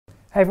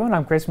Hey everyone,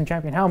 I'm Chris from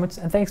Champion Helmets,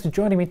 and thanks for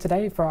joining me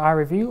today for our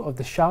review of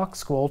the Shark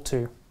Skwal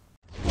 2.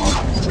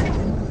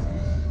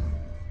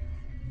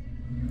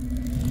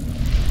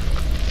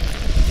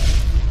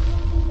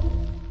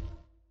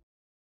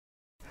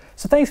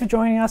 So thanks for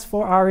joining us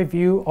for our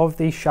review of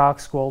the Shark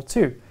Skwal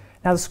 2.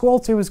 Now the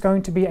Skwal 2 is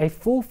going to be a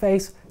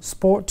full-face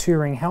sport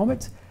touring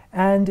helmet,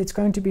 and it's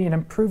going to be an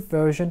improved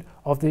version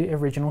of the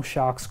original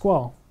Shark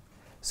Skwal.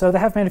 So they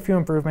have made a few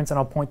improvements, and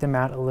I'll point them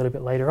out a little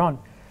bit later on.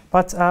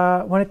 But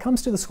when it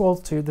comes to the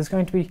Skwal 2, there's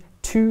going to be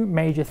two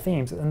major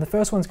themes, and the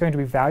first one's going to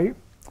be value,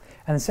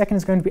 and the second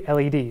is going to be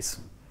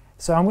LEDs.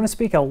 So I'm going to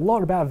speak a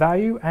lot about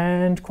value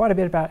and quite a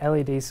bit about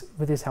LEDs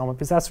with this helmet,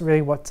 because that's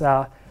really what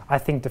I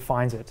think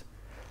defines it.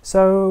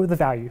 So the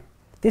value.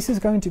 This is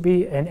going to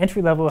be an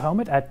entry-level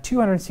helmet at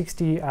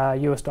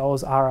 $260 US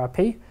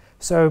RRP,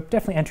 so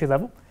definitely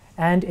entry-level,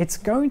 and it's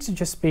going to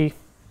just be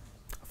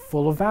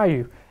full of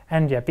value.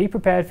 And yeah, be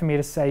prepared for me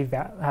to say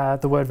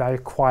the word value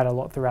quite a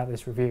lot throughout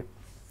this review.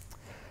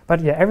 But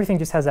yeah, everything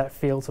just has that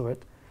feel to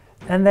it.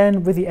 And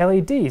then with the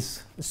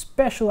LEDs, a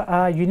special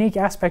unique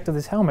aspect of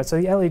this helmet. So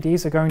the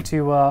LEDs are going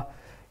to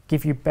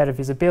give you better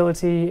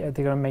visibility, they're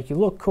going to make you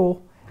look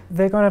cool,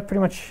 they're going to pretty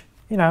much,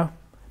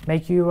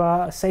 make you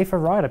a safer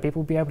rider.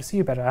 People will be able to see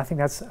you better. I think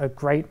that's a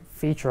great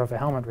feature of a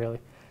helmet, really.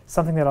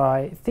 Something that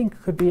I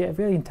think could be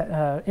really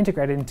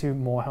integrated into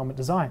more helmet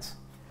designs.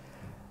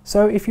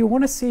 So if you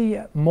want to see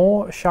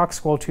more Shark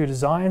Skwal 2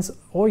 designs,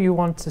 or you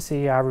want to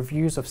see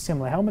reviews of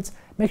similar helmets,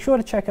 make sure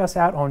to check us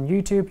out on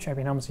YouTube,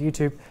 Champion Helmets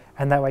YouTube,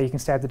 and that way you can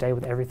stay up to date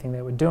with everything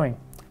that we're doing.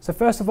 So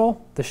first of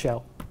all, the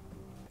shell.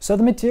 So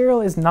the material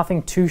is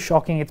nothing too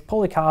shocking. It's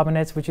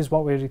polycarbonate, which is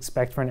what we would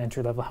expect for an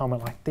entry-level helmet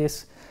like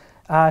this.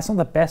 It's not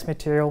the best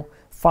material.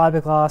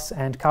 Fiberglass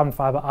and carbon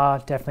fiber are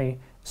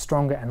definitely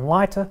stronger and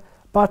lighter,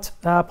 but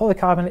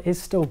polycarbonate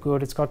is still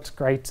good. It's got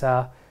great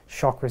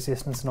shock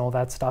resistance and all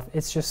that stuff.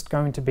 It's just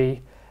going to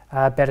be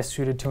better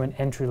suited to an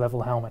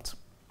entry-level helmet.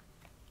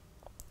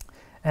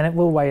 And it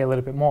will weigh a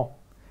little bit more.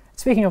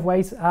 Speaking of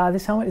weight,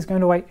 this helmet is going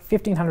to weigh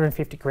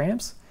 1,550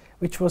 grams,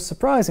 which was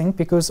surprising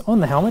because on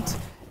the helmet,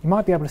 you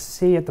might be able to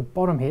see at the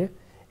bottom here,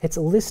 it's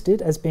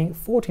listed as being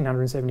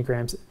 1,470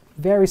 grams.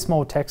 Very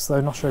small text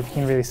though, not sure if you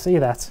can really see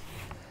that.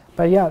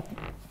 But yeah,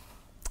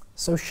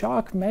 so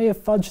Shark may have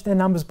fudged their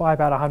numbers by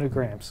about 100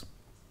 grams.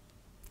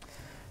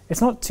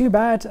 It's not too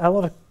bad.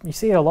 You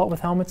see it a lot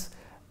with helmets,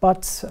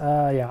 but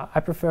yeah,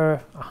 I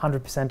prefer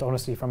 100%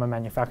 honesty from a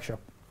manufacturer.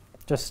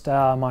 Just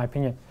my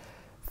opinion.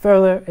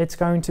 Further, it's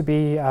going to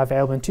be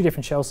available in two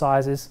different shell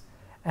sizes,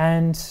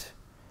 and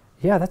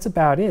yeah, that's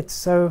about it.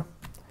 So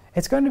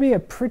it's going to be a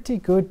pretty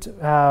good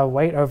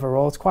weight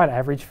overall. It's quite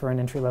average for an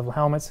entry-level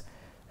helmet,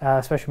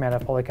 especially made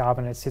out of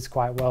polycarbonate. It sits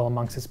quite well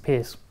amongst its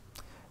peers.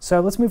 So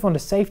let's move on to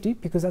safety,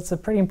 because that's a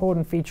pretty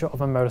important feature of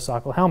a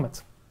motorcycle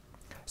helmet.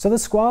 So the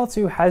Skwal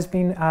 2 has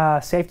been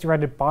safety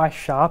rated by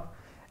Sharp,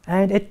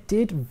 and it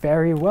did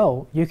very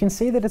well. You can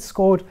see that it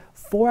scored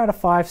 4 out of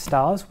 5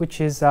 stars, which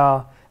is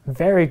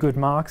very good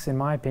marks in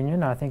my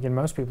opinion, I think in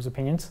most people's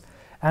opinions.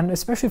 And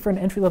especially for an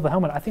entry-level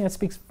helmet, I think that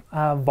speaks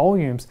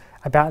volumes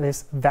about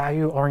this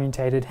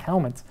value-orientated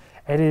helmet.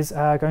 It is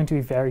going to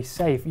be very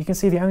safe. You can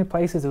see the only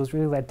places it was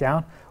really let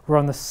down were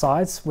on the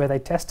sides where they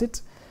tested.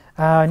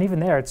 And even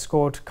there it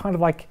scored kind of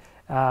like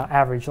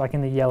average, like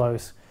in the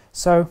yellows.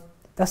 So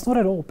that's not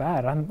at all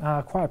bad.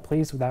 I'm quite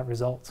pleased with that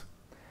result.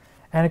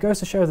 And it goes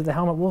to show that the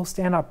helmet will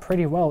stand up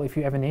pretty well if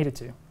you ever need it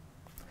to.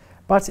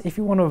 But if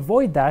you want to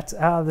avoid that,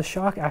 the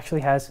Shark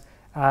actually has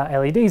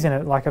LEDs in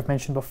it, like I've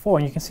mentioned before,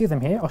 and you can see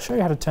them here. I'll show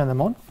you how to turn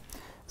them on.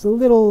 There's a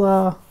little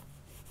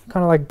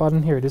kind of like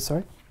button, here it is,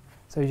 sorry.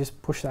 So you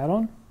just push that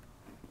on.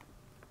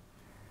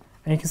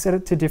 And you can set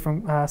it to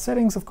different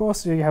settings, of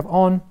course. So you have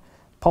on,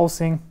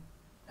 pulsing,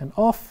 and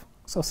off.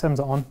 So settings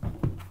are on.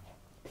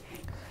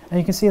 And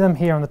you can see them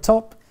here on the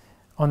top,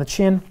 on the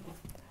chin,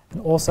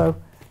 and also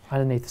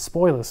underneath the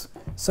spoilers.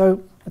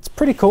 So it's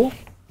pretty cool.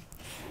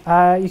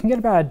 You can get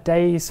about a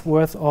day's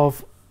worth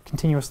of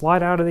continuous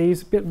light out of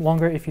these, a bit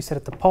longer if you set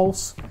it to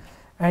pulse,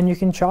 and you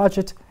can charge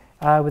it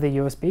with a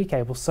USB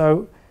cable.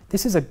 So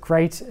this is a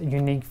great,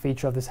 unique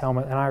feature of this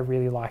helmet, and I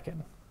really like it.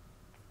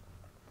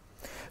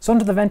 So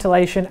onto the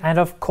ventilation, and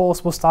of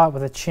course we'll start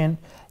with the chin.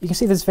 You can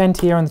see this vent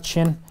here on the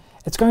chin.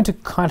 It's going to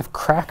kind of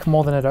crack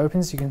more than it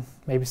opens. You can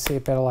maybe see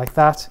it better like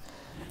that.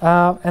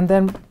 And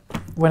then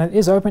when it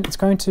is open, it's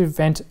going to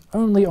vent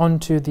only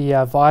onto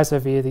the visor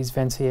via these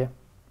vents here.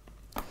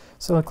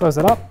 So we'll close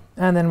that up,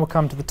 and then we'll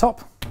come to the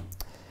top.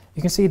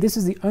 You can see this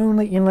is the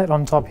only inlet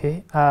on top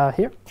here,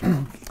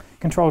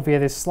 controlled via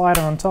this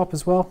slider on top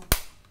as well.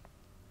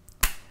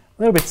 A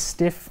little bit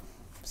stiff,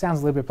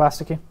 sounds a little bit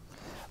plasticky,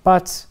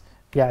 but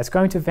yeah, it's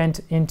going to vent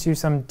into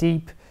some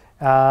deep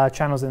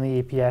channels in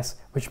the EPS,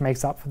 which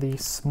makes up for the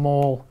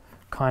small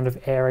kind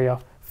of area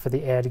for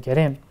the air to get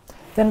in.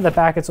 Then at the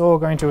back, it's all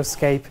going to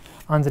escape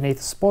underneath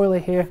the spoiler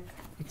here.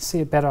 You can see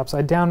it better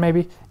upside down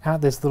maybe,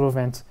 out this little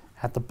vent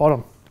at the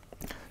bottom.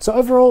 So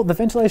overall, the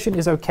ventilation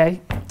is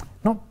okay.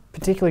 Not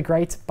particularly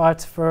great,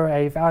 but for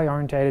a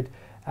value-orientated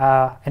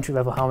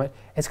entry-level helmet,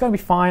 it's going to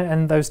be fine,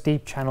 and those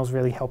deep channels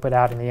really help it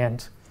out in the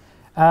end.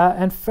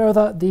 And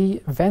further,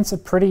 the vents are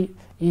pretty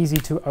easy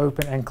to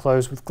open and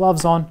close with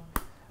gloves on,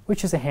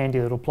 which is a handy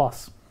little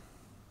plus.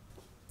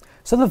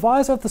 So the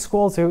visor of the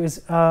Skwal 2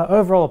 is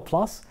overall a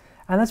plus,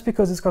 and that's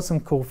because it's got some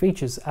cool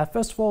features.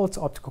 First of all, it's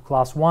optical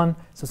class 1,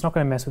 so it's not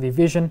going to mess with your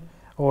vision,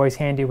 always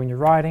handy when you're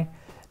riding.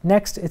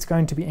 Next, it's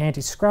going to be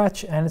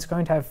anti-scratch, and it's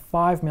going to have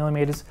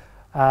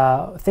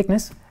 5mm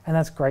thickness, and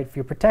that's great for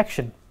your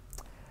protection.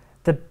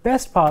 The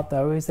best part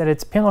though is that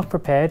it's pinlock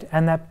prepared,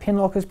 and that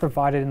pinlock is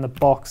provided in the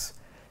box.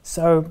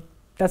 So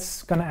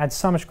that's going to add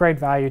so much great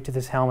value to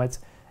this helmet,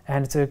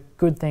 and it's a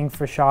good thing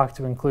for Shark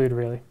to include,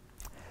 really.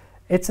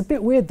 It's a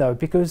bit weird though,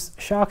 because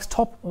Shark's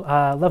top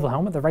level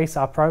helmet, the Race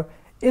R Pro,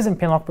 isn't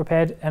pinlock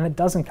prepared, and it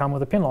doesn't come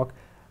with a pinlock.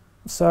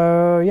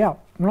 So yeah,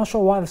 I'm not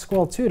sure why the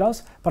Skwal 2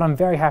 does, but I'm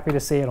very happy to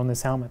see it on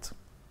this helmet.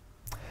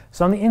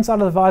 So on the inside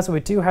of the visor, we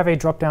do have a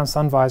drop-down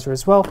sun visor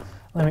as well.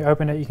 Let me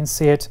open it, you can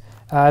see it.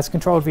 It's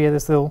controlled via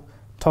this little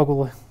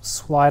toggle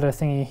slider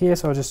thingy here,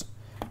 so I'll just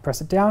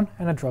press it down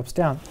and it drops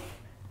down.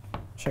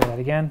 Show you that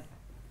again,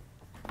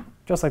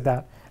 just like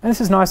that. And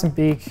this is nice and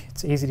big,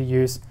 it's easy to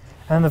use.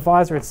 And then the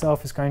visor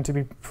itself is going to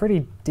be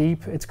pretty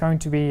deep, it's going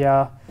to be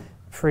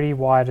pretty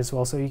wide as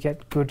well, so you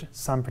get good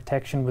sun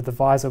protection with the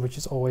visor, which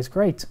is always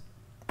great.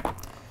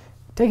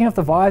 Taking off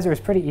the visor is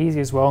pretty easy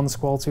as well on the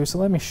Skwal 2, so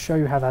let me show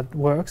you how that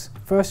works.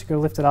 First, you're going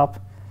to lift it up,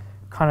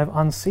 kind of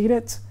unseat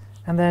it,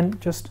 and then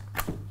just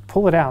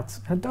pull it out.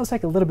 And it does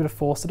take a little bit of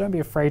force, so don't be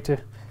afraid to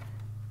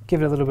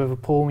give it a little bit of a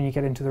pull when you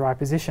get into the right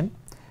position.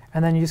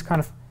 And then you just kind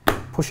of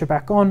push it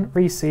back on,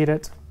 reseat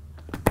it,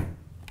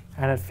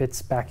 and it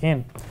fits back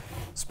in.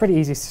 It's a pretty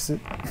easy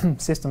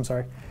system,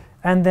 sorry.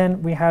 And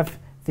then we have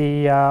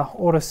the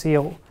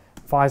Autoseal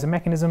visor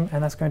mechanism,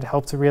 and that's going to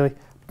help to really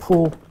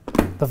pull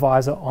the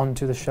visor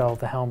onto the shell of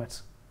the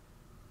helmet.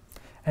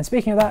 And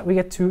speaking of that, we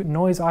get to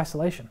noise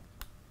isolation.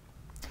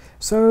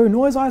 So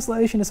noise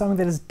isolation is something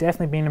that has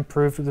definitely been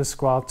improved with the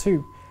Skwal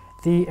 2.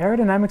 The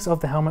aerodynamics of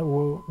the helmet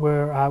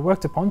were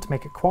worked upon to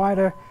make it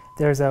quieter.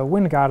 There's a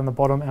wind guard on the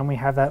bottom, and we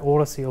have that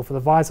Autoseal for the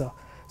visor.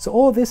 So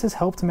all of this has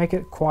helped to make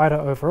it quieter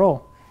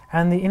overall.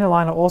 And the inner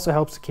liner also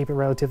helps to keep it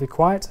relatively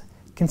quiet.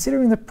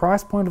 Considering the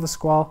price point of the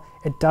Skwal,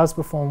 it does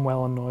perform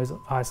well on noise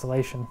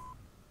isolation.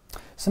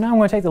 So now I'm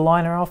going to take the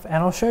liner off, and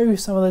I'll show you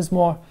some of those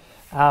more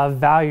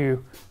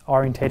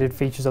value-orientated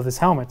features of this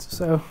helmet.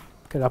 So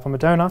get it up on my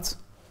donuts.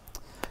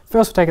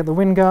 First we'll take out the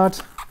wind guard.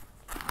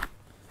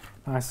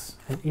 Nice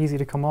and easy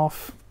to come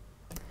off.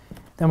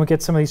 Then we'll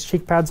get some of these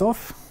cheek pads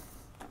off.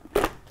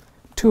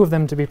 2 of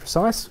them to be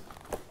precise.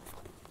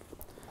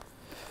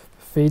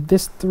 Feed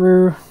this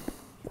through.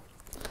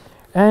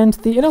 And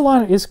the inner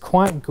liner is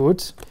quite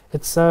good.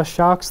 It's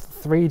Shark's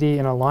 3D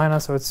inner liner,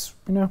 so it's,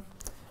 you know,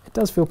 it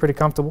does feel pretty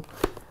comfortable.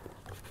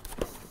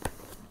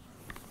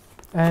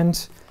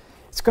 And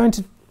it's going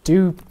to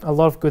do a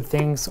lot of good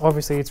things.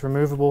 Obviously it's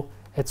removable,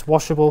 it's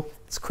washable,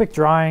 it's quick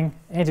drying,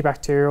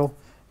 antibacterial,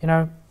 you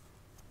know,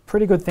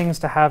 pretty good things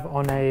to have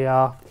on a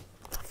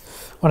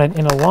on an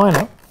inner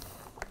liner.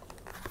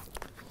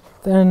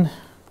 Then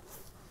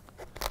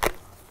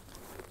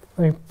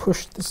let me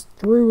push this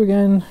through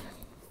again.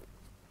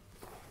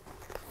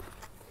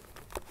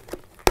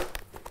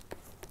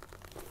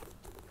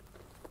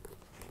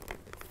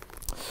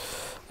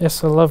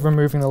 Yes, I love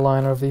removing the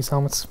liner of these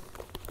helmets.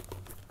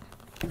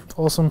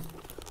 Awesome.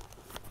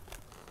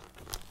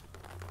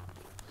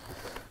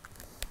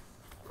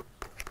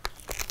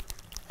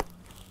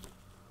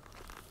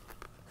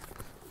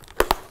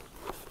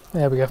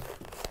 There we go.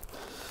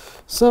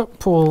 So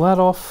pull that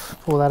off,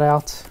 pull that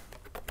out,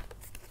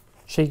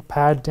 cheek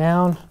pad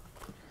down.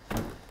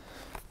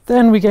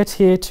 Then we get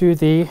here to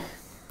the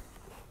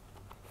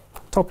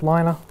top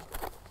liner.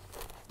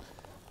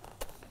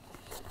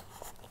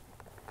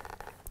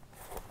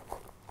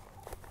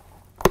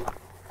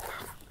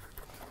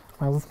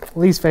 My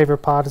least favorite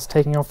part is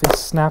taking off these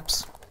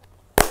snaps.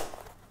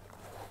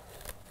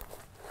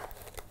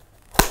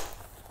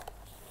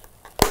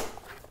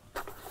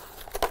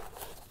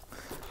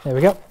 There we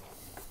go.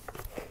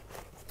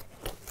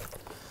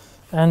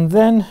 And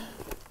then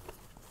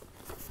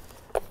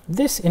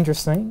this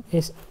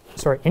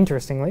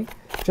interestingly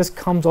just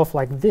comes off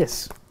like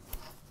this.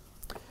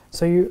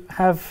 So you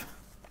have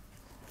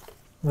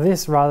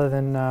this rather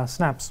than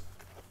snaps.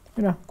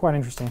 You know, quite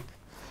interesting.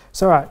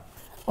 So all right,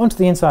 onto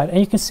the inside, and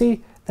you can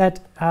see that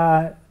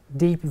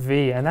deep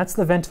V, and that's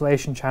the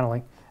ventilation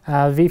channeling.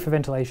 V for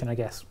ventilation, I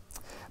guess.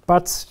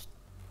 But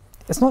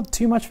it's not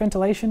too much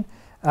ventilation.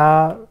 It's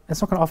not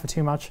going to offer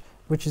too much,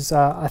 which is,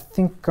 I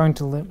think, going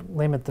to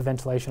limit the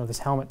ventilation of this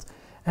helmet.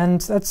 And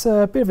that's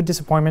a bit of a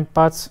disappointment,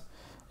 but,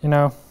 you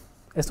know,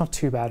 it's not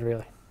too bad,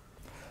 really.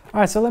 All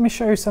right, so let me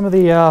show you some of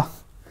the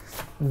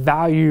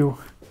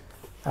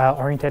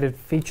value-orientated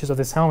features of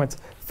this helmet.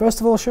 First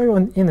of all, I'll show you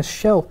in the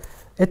shell.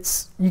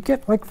 You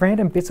get like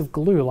random bits of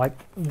glue, like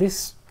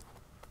this,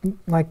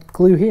 like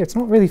glue here. It's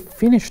not really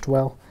finished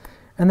well.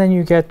 And then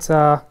you get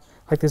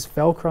like this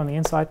Velcro on the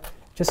inside.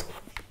 Just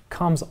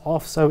comes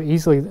off so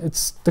easily.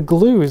 The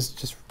glue is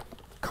just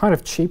kind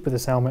of cheap with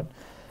this helmet.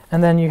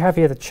 And then you have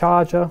here the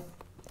charger.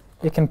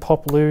 It can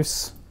pop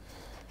loose.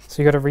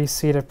 So you got to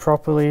reseat it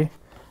properly.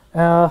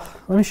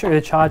 Let me show you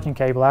the charging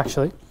cable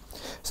actually.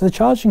 So the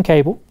charging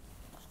cable,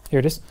 here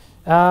it is.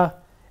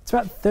 It's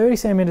about 30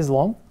 centimeters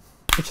long,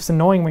 which is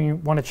annoying when you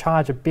want to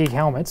charge a big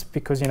helmet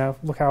because, you know,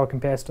 look how it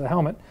compares to the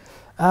helmet.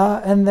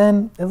 And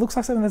then it looks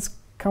like something that's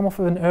come off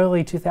of an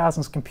early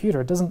 2000s computer.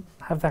 It doesn't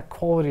have that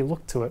quality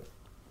look to it.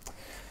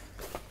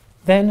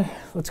 Then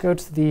let's go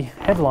to the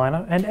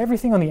headliner, and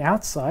everything on the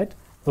outside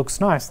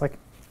looks nice. Like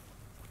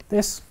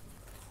this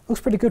looks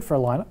pretty good for a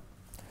liner.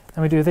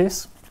 Then we do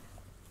this,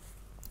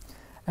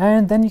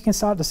 and then you can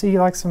start to see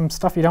like some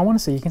stuff you don't want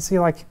to see. You can see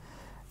like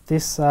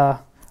this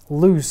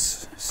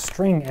loose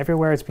string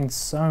everywhere it's been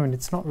sewn.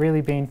 It's not really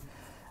been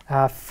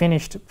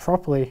finished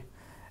properly.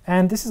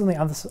 And this is on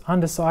the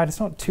underside. It's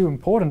not too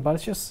important, but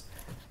it's just,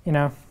 you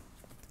know,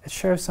 it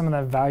shows some of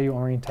the value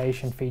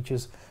orientation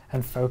features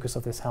and focus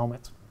of this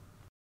helmet.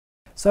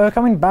 So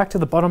coming back to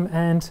the bottom,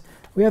 and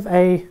we have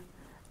a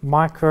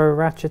micro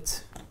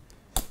ratchet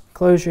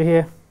closure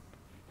here.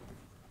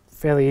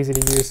 Fairly easy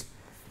to use,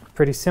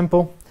 pretty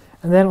simple.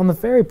 And then on the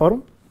very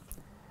bottom,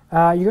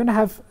 you're going to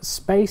have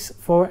space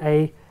for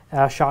a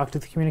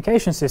sharktooth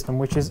communication system,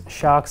 which is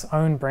Shark's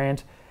own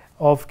brand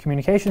of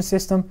communication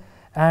system.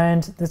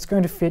 And it's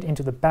going to fit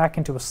into the back,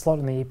 into a slot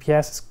in the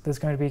EPS. There's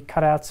going to be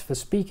cutouts for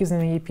speakers in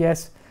the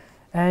EPS.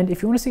 And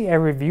if you want to see a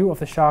review of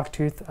the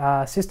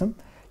Sharktooth system,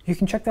 you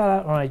can check that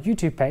out on our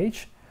YouTube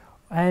page.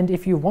 And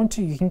if you want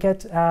to, you can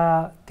get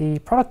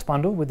the product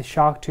bundle with the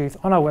Sharktooth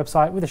on our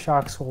website with the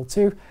Shark Skwal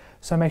too.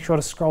 So make sure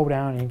to scroll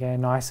down and get a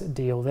nice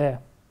deal there.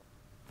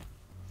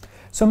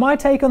 So my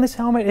take on this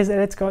helmet is that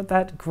it's got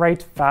that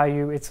great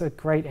value. It's a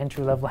great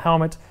entry-level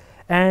helmet,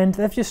 and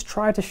they've just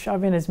tried to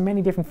shove in as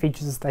many different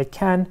features as they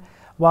can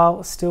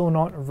while still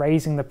not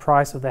raising the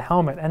price of the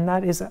helmet. And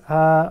that is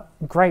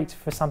great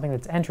for something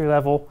that's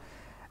entry-level.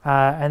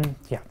 And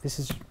yeah, this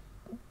is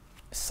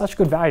such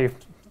good value.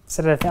 I've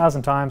said it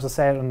 1,000 times, I'll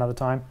say it another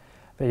time,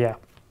 but yeah,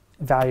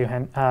 value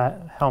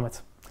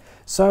helmet.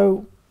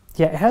 So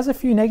yeah, it has a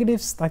few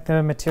negatives, like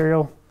the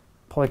material,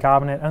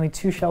 polycarbonate, only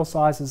 2 shell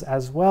sizes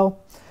as well.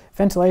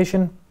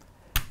 Ventilation,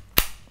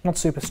 not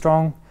super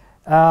strong.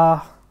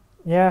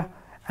 Yeah,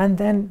 and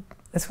then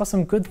it's got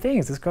some good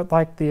things. It's got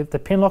like the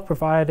pin lock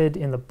provided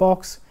in the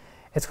box.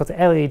 It's got the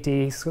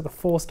LEDs, it's got the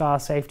 4-star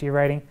safety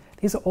rating.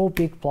 These are all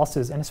big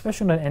pluses, and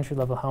especially on an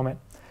entry-level helmet.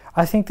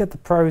 I think that the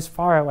pros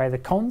far outweigh the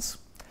cons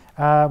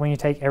when you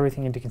take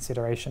everything into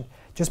consideration.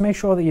 Just make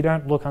sure that you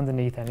don't look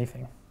underneath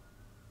anything.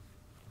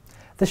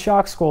 The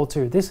Shark Skwal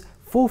 2, this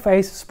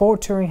full-face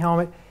sport touring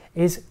helmet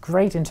is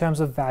great in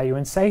terms of value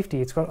and safety.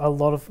 It's got a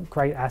lot of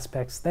great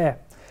aspects there.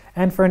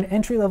 And for an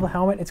entry-level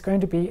helmet, it's going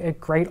to be a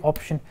great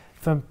option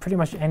for pretty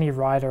much any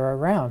rider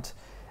around.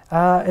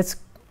 It's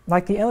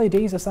like the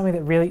LEDs are something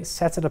that really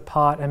sets it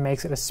apart and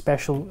makes it a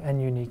special and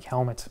unique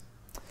helmet.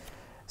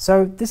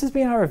 So this has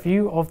been our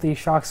review of the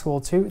Shark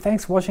Skwal 2.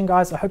 Thanks for watching,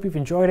 guys. I hope you've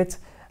enjoyed it.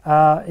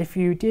 If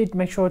you did,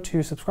 make sure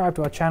to subscribe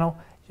to our channel,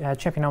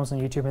 Champion Helmets on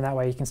YouTube, and that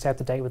way you can stay up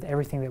to date with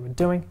everything that we're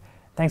doing.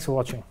 Thanks for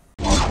watching.